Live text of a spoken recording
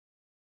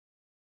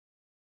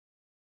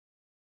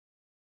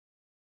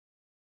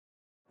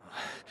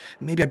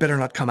Maybe I better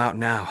not come out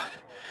now.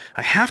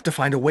 I have to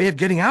find a way of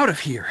getting out of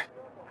here.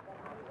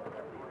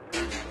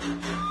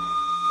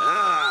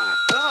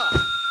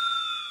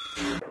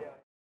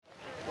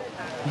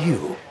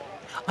 You.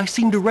 I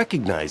seem to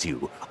recognize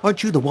you.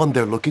 Aren't you the one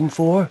they're looking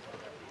for?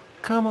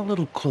 Come a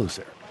little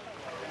closer.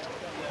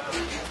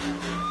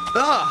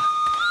 Ah!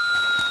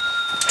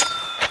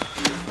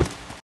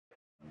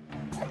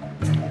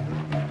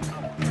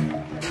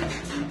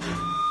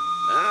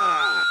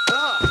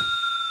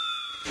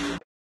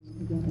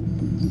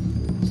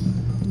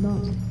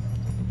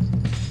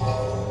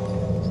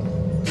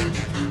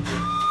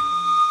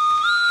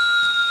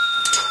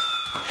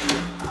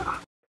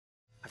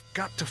 I've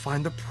got to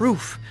find the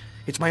proof.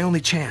 It's my only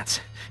chance.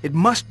 It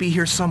must be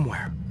here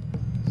somewhere.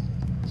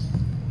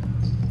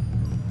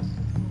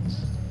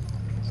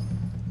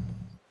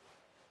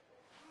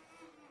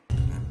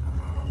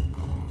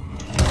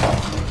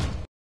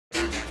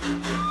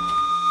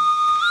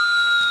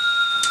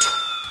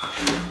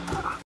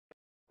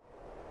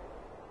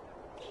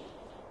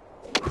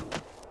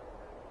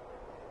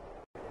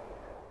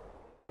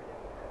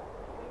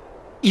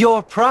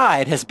 Your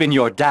pride has been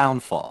your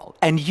downfall,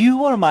 and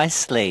you are my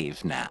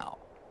slave now.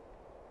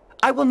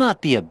 I will not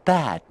be a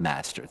bad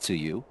master to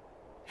you.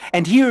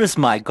 And here is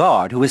my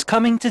guard who is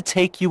coming to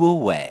take you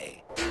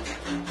away.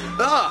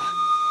 Ah!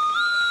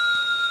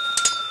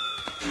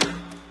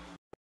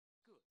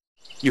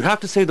 You have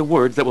to say the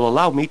words that will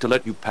allow me to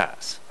let you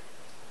pass.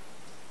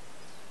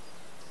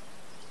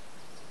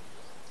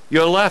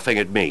 You're laughing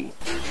at me.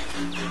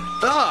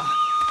 Ah!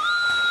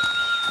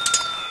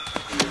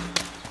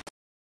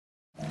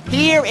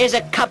 Here is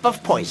a cup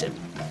of poison.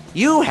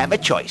 You have a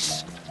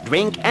choice.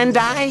 Drink and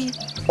die,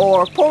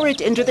 or pour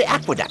it into the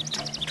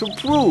aqueduct to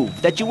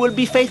prove that you will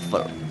be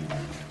faithful.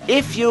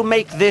 If you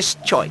make this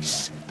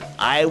choice,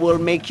 I will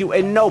make you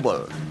a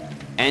noble,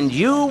 and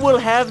you will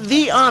have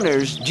the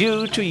honors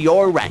due to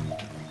your rank.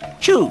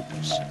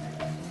 Choose.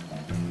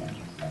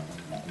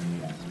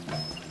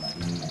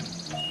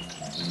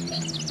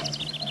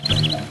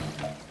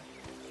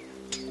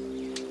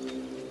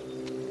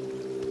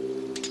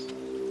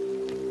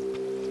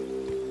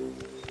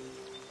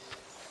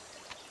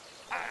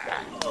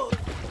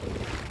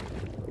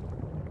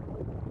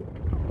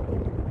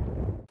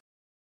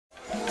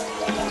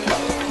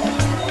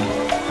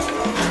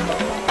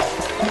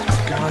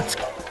 Gods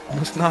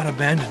must not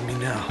abandon me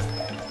now.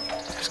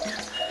 There's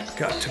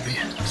got to be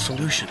a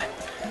solution.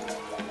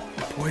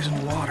 The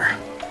poisoned water.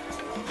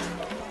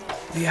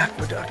 The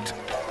aqueduct.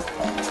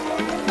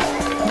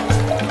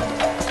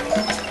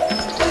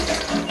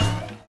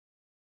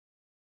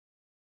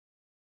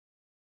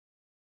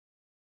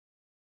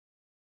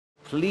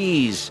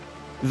 Please,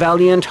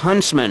 valiant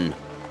huntsman,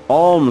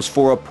 alms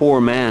for a poor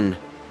man.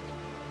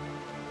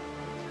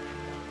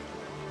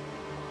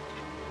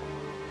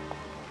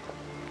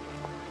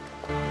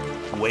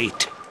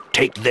 Wait,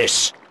 take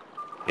this.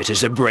 It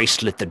is a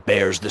bracelet that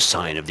bears the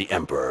sign of the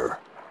Emperor.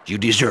 You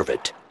deserve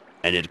it,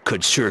 and it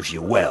could serve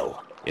you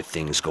well if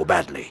things go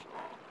badly.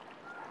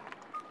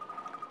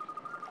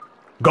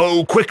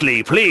 Go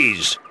quickly,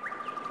 please!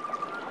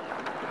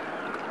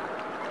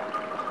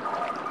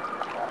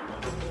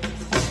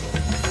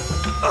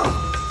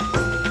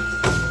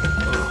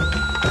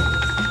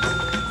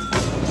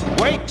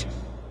 Wait!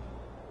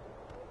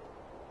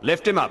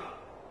 Lift him up.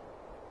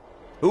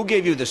 Who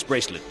gave you this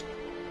bracelet?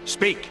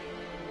 Speak.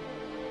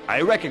 I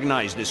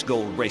recognize this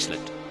gold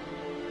bracelet.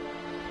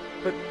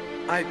 But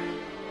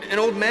an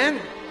old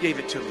man gave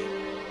it to me.